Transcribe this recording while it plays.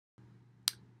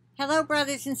Hello,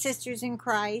 brothers and sisters in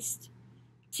Christ.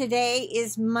 Today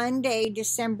is Monday,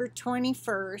 December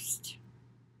 21st,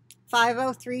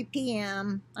 5:03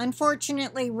 p.m.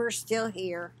 Unfortunately, we're still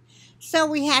here, so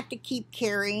we have to keep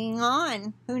carrying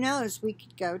on. Who knows? We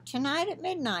could go tonight at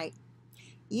midnight.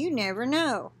 You never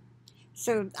know.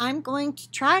 So I'm going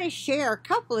to try to share a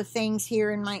couple of things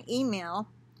here in my email.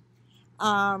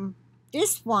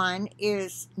 This one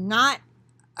is not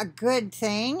a good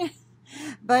thing,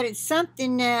 but it's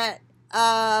something that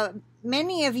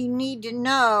many of you need to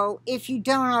know if you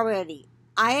don't already.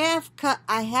 I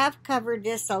have covered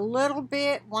this a little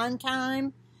bit one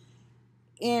time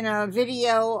in a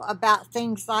video about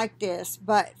things like this,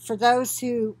 but for those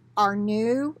who are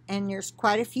new, and there's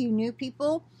quite a few new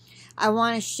people, I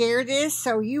want to share this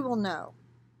so you will know.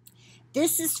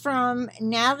 This is from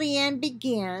Now the End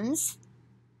Begins,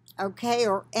 okay,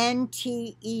 or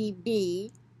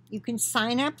NTEB. You can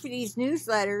sign up for these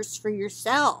newsletters for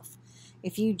yourself.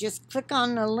 If you just click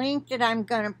on the link that I'm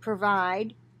going to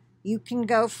provide, you can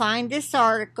go find this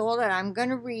article that I'm going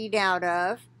to read out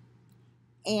of.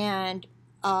 And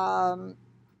I'm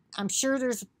sure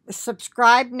there's a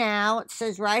subscribe now. It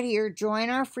says right here, join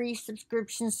our free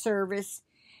subscription service,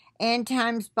 End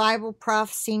Times Bible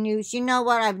Prophecy News. You know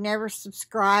what? I've never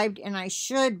subscribed, and I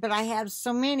should, but I have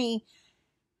so many.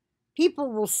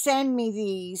 People will send me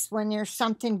these when there's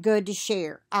something good to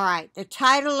share. All right, the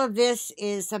title of this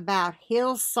is about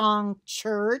Hillsong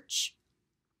Church.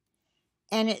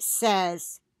 And it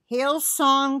says,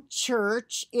 Hillsong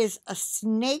Church is a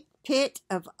snake pit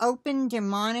of open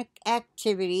demonic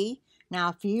activity. Now,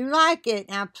 if you like it,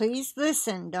 now please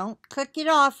listen. Don't click it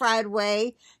off right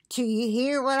away till you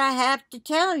hear what I have to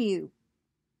tell you.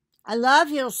 I love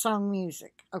Hillsong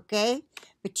music, okay?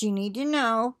 But you need to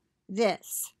know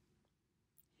this.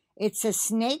 It's a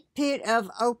snake pit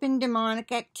of open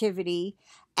demonic activity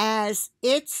as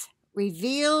it's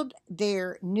revealed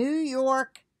their New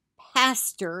York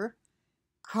pastor,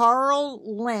 Carl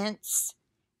Lentz,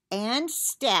 and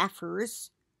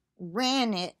staffers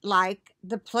ran it like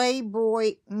the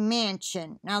Playboy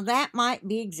mansion. Now that might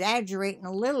be exaggerating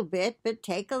a little bit, but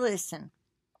take a listen.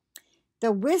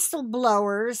 The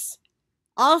whistleblowers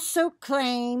also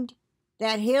claimed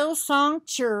that Hillsong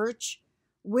Church,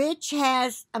 which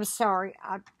has, I'm sorry,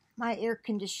 my air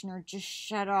conditioner just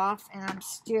shut off and I'm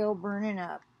still burning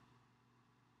up.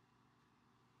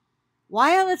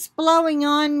 While it's blowing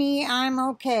on me, I'm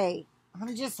okay.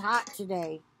 I'm just hot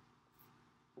today.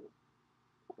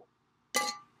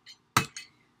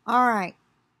 All right.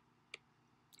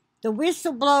 The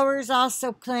whistleblowers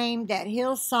also claimed that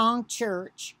Hillsong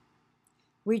Church,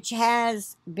 which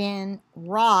has been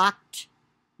rocked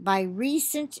by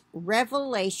recent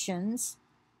revelations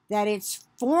that its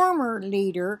former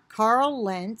leader, Carl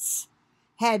Lentz,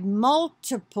 had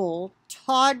multiple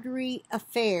tawdry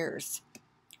affairs,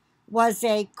 was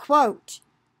a, quote,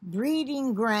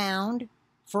 breeding ground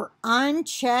for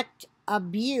unchecked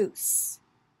abuse,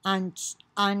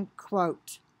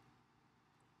 unquote.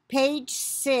 Page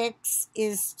 6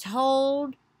 is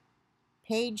told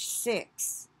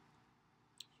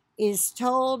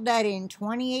that in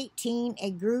 2018, a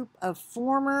group of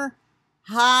former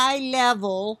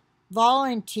high-level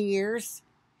volunteers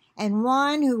and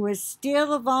one who was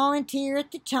still a volunteer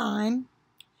at the time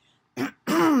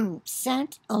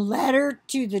sent a letter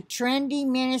to the Trendy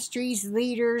Ministries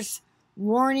leaders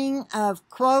warning of,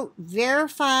 quote,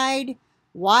 verified,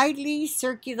 widely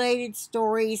circulated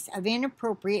stories of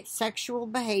inappropriate sexual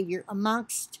behavior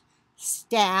amongst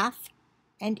staff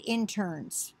and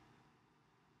interns,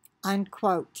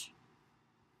 unquote.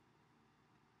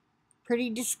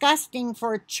 Pretty disgusting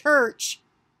for a church.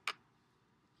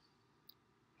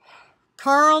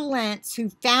 Carl Lentz, who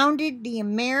founded the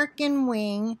American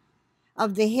wing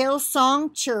of the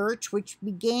Hillsong Church, which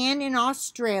began in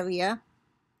Australia,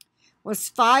 was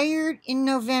fired in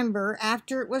November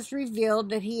after it was revealed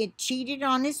that he had cheated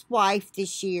on his wife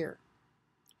this year.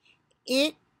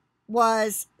 It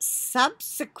was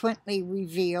subsequently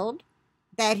revealed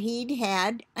that he'd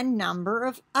had a number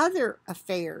of other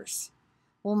affairs.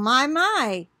 Well,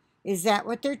 my, is that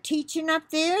what they're teaching up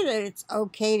there, that it's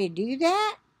okay to do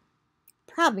that?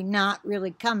 Probably not really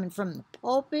coming from the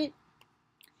pulpit,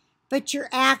 but your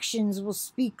actions will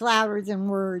speak louder than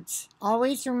words.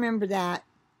 Always remember that.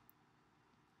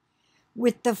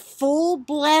 With the full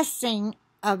blessing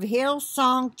of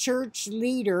Hillsong Church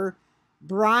leader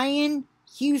Brian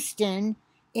Houston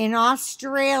in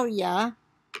Australia,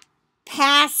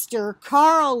 Pastor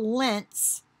Carl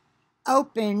Lentz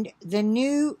opened the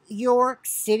New York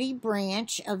City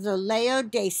branch of the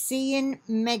Laodicean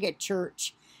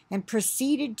megachurch and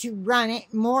proceeded to run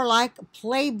it more like a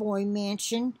Playboy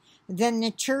mansion than the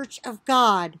Church of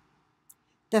God.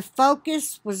 The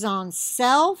focus was on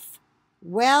self,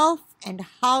 wealth, and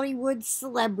Hollywood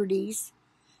celebrities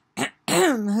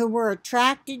who were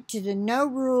attracted to the no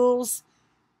rules,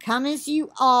 come as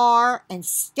you are and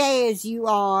stay as you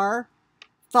are,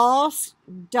 false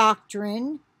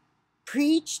doctrine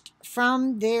preached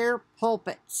from their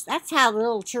pulpits. That's how the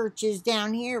little church is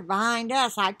down here behind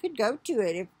us. I could go to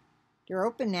it if they're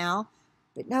open now,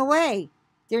 but no way.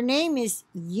 Their name is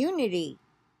Unity.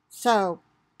 So,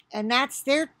 and that's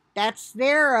their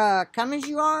come as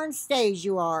you are and stay as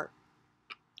you are.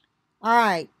 All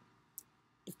right.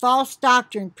 The false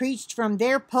doctrine preached from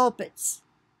their pulpits.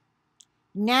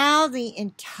 Now the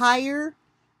entire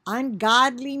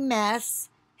ungodly mess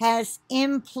has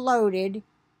imploded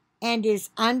and is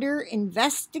under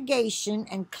investigation,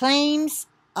 and claims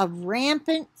of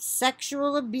rampant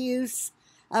sexual abuse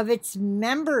of its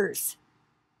members.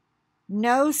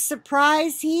 No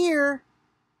surprise here.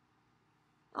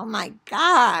 Oh my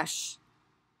gosh.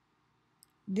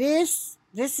 This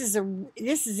is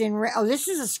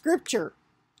a scripture.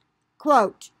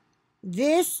 Quote,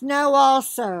 "This know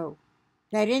also,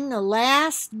 that in the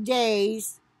last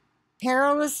days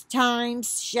perilous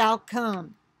times shall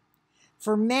come.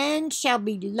 For men shall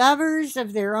be lovers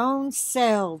of their own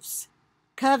selves,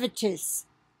 covetous,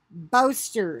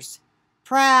 boasters,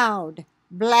 proud,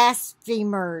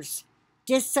 blasphemers,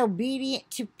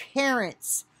 disobedient to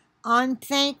parents,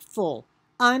 unthankful,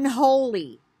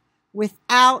 unholy,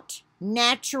 without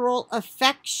natural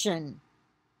affection."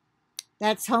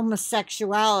 That's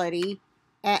homosexuality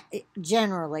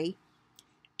generally.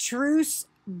 "Truce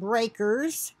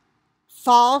breakers,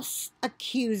 false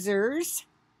accusers,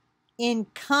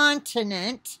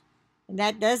 incontinent," and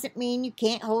that doesn't mean you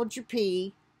can't hold your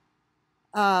pee.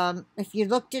 If you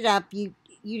looked it up, you'd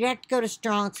have to go to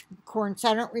Strong's Concordance.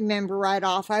 I don't remember right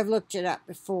off. I've looked it up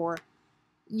before.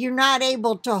 You're not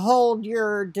able to hold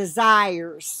your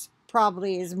desires,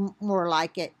 probably is more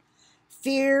like it.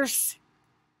 "Fierce,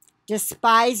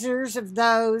 despisers of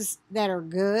those that are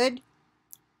good,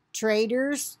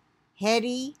 traitors,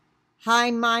 heady,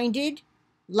 high-minded,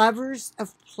 lovers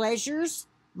of pleasures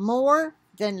more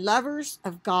than lovers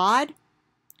of God,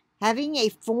 having a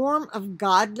form of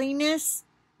godliness,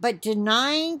 but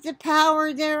denying the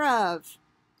power thereof.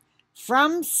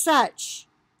 From such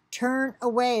turn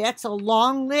away." That's a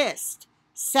long list.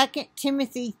 2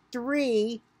 Timothy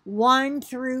 3, 1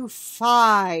 through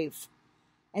 5.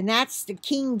 And that's the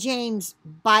King James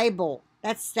Bible.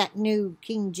 That's that new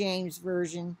King James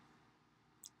version.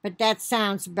 But that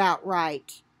sounds about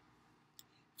right.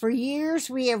 For years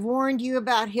we have warned you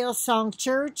about Hillsong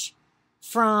Church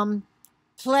from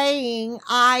playing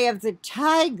Eye of the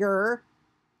Tiger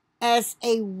as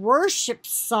a worship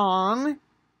song,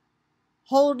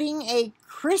 holding a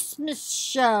Christmas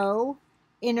show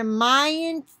in a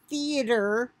Mayan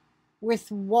theater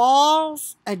with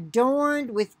walls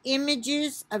adorned with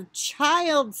images of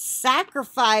child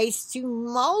sacrifice to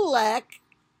Molech,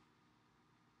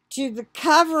 to the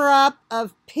cover-up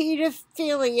of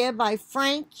pedophilia by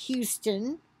Frank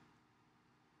Houston.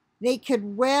 They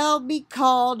could well be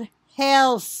called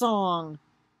Hellsong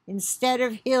instead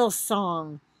of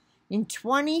Hillsong. In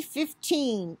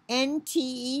 2015,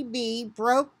 NTEB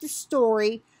broke the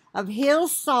story of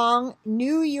Hillsong,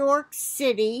 New York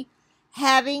City,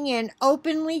 having an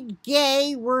openly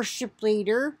gay worship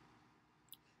leader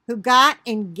who got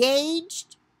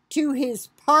engaged to his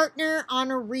partner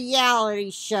on a reality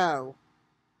show.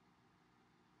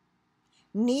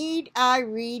 Need I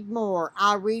read more?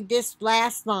 I'll read this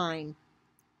last line.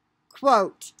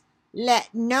 Quote,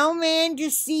 "Let no man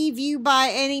deceive you by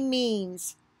any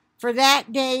means, for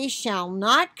that day shall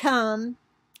not come,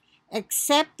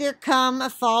 except there come a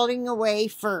falling away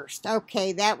first."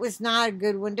 Okay, that was not a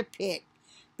good one to pick,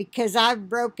 because I've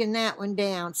broken that one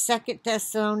down. 2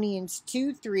 Thessalonians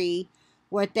 2:3.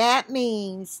 What that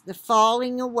means, the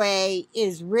falling away,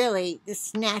 is really the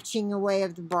snatching away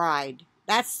of the bride.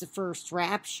 That's the first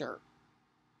rapture.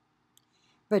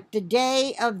 But the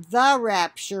day of the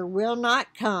rapture will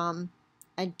not come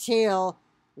until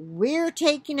we're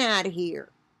taken out of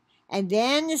here. And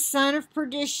then the son of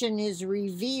perdition is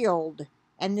revealed,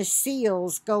 and the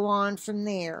seals go on from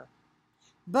there.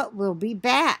 But we'll be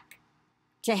back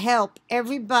to help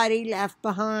everybody left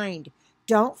behind.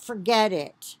 Don't forget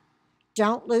it.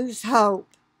 Don't lose hope,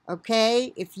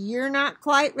 okay? If you're not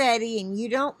quite ready and you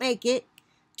don't make it,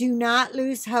 do not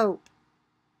lose hope.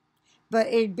 But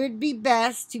it would be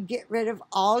best to get rid of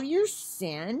all your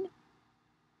sin,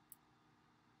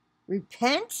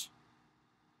 repent,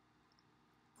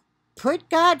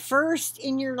 Put God first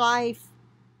in your life.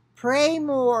 Pray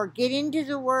more. Get into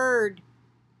the Word.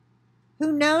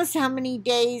 Who knows how many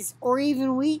days or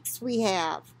even weeks we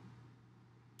have?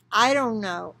 I don't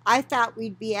know. I thought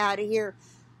we'd be out of here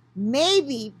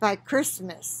maybe by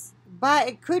Christmas, but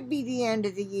it could be the end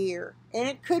of the year, and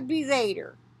it could be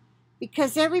later,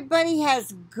 because everybody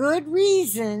has good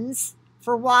reasons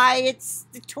for why it's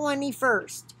the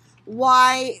 21st,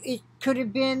 why it could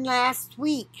have been last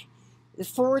week, the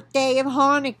 4th day of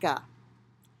Hanukkah.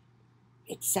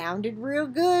 It sounded real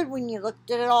good when you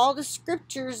looked at all the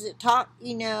scriptures that talked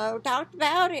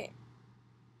about it.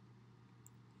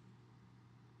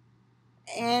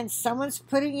 And someone's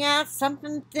putting out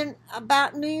something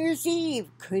about New Year's Eve.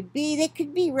 Could be, they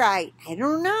could be right. I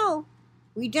don't know.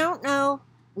 We don't know.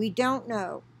 We don't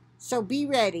know. So be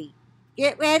ready.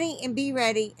 Get ready and be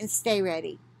ready and stay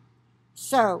ready.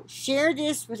 So share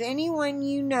this with anyone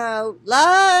you know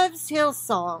loves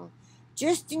Hillsong,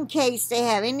 just in case they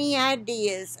have any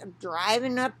ideas of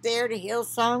driving up there to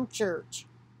Hillsong Church.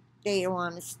 They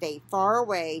want to stay far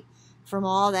away from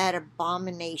all that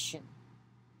abomination.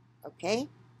 Okay?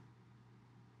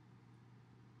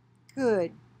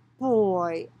 Good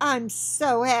boy. I'm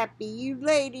so happy you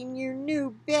laid in your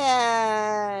new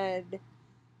bed.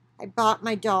 I bought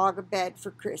my dog a bed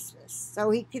for Christmas so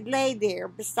he could lay there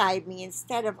beside me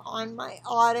instead of on my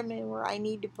ottoman where I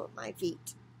need to put my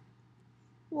feet.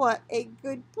 What a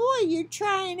good boy. You're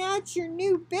trying out your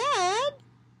new bed.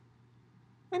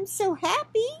 I'm so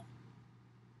happy.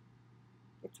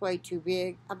 It's way too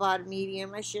big. I bought a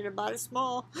medium. I should have bought a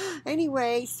small.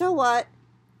 Anyway, so what?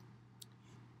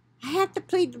 I have to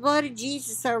plead the blood of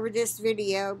Jesus over this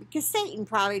video because Satan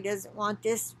probably doesn't want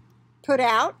this put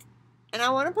out. And I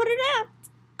want to put it out.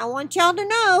 I want y'all to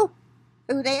know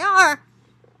who they are.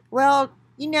 Well,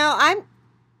 I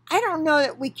don't know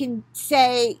that we can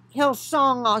say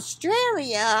Hillsong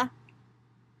Australia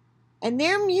and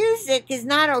their music is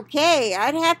not okay.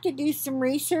 I'd have to do some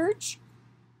research.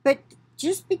 But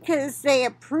just because they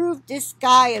approved this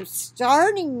guy of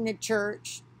starting the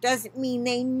church doesn't mean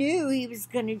they knew he was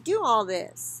going to do all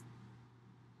this.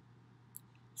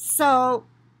 So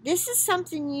this is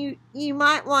something you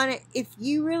might want to, if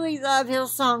you really love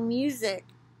Hillsong music.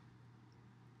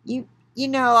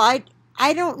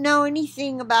 I don't know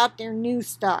anything about their new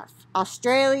stuff.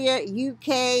 Australia,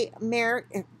 UK,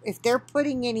 America, if they're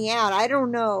putting any out, I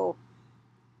don't know.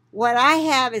 What I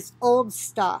have is old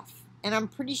stuff, and I'm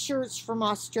pretty sure it's from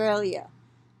Australia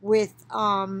with,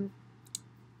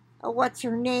 what's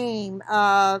her name?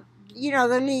 The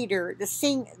leader,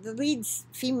 the lead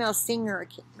female singer, I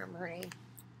can't remember her name.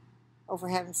 Oh, for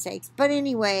heaven's sakes. But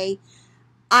anyway,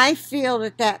 I feel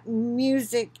that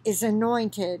music is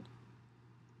anointed.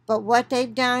 But what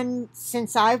they've done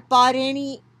since I've bought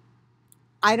any,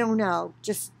 I don't know.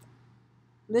 Just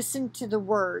listen to the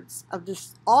words of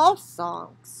all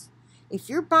songs. If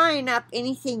you're buying up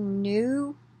anything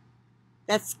new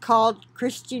that's called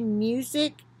Christian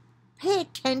music, pay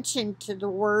attention to the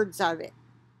words of it.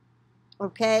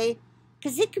 Okay?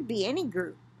 Because it could be any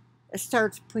group that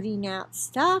starts putting out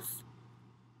stuff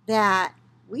that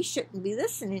we shouldn't be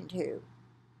listening to.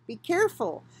 Be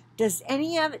careful. Does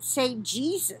any of it say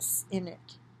Jesus in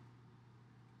it?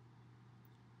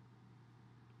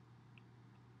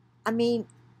 I mean,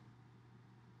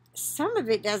 some of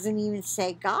it doesn't even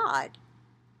say God.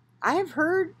 I have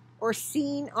heard or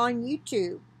seen on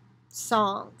YouTube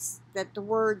songs that the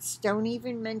words don't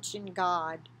even mention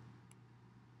God.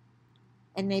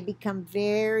 And they become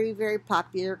very, very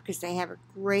popular because they have a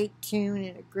great tune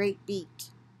and a great beat.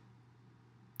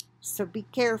 So be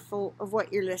careful of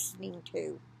what you're listening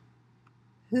to.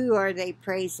 Who are they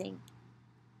praising?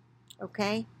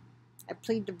 Okay? I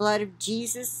plead the blood of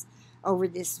Jesus over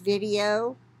this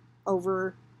video,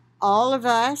 over all of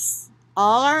us,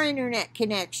 all our internet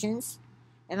connections,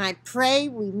 and I pray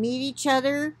we meet each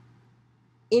other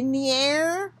in the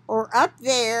air or up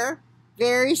there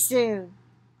very soon.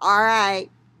 All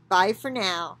right. Bye for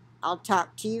now. I'll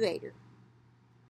talk to you later.